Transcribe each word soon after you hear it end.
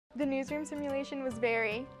The newsroom simulation was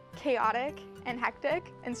very chaotic and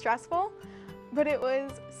hectic and stressful, but it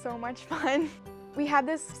was so much fun. We had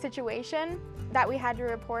this situation that we had to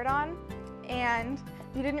report on, and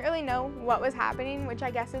you didn't really know what was happening, which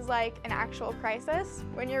I guess is like an actual crisis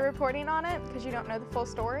when you're reporting on it because you don't know the full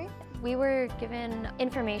story. We were given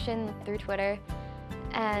information through Twitter,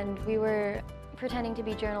 and we were pretending to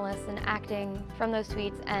be journalists and acting from those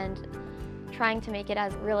tweets and trying to make it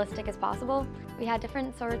as realistic as possible. We had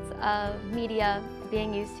different sorts of media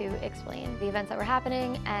being used to explain the events that were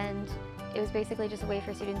happening, and it was basically just a way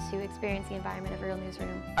for students to experience the environment of a real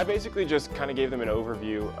newsroom. I basically just kind of gave them an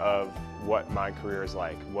overview of what my career is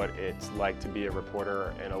like, what it's like to be a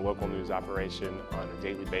reporter in a local news operation on a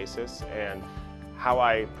daily basis, and how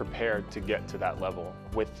I prepared to get to that level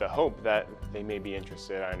with the hope that they may be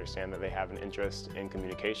interested. I understand that they have an interest in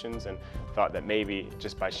communications and thought that maybe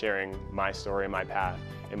just by sharing my story, my path,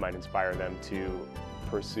 it might inspire them to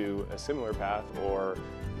pursue a similar path or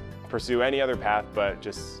pursue any other path, but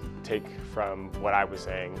just take from what I was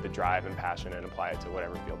saying, the drive and passion, and apply it to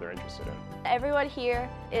whatever field they're interested in. Everyone here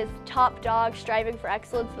is top dog, striving for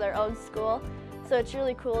excellence in their own school. So it's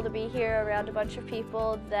really cool to be here around a bunch of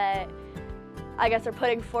people that I guess are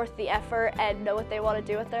putting forth the effort and know what they want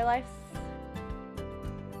to do with their lives.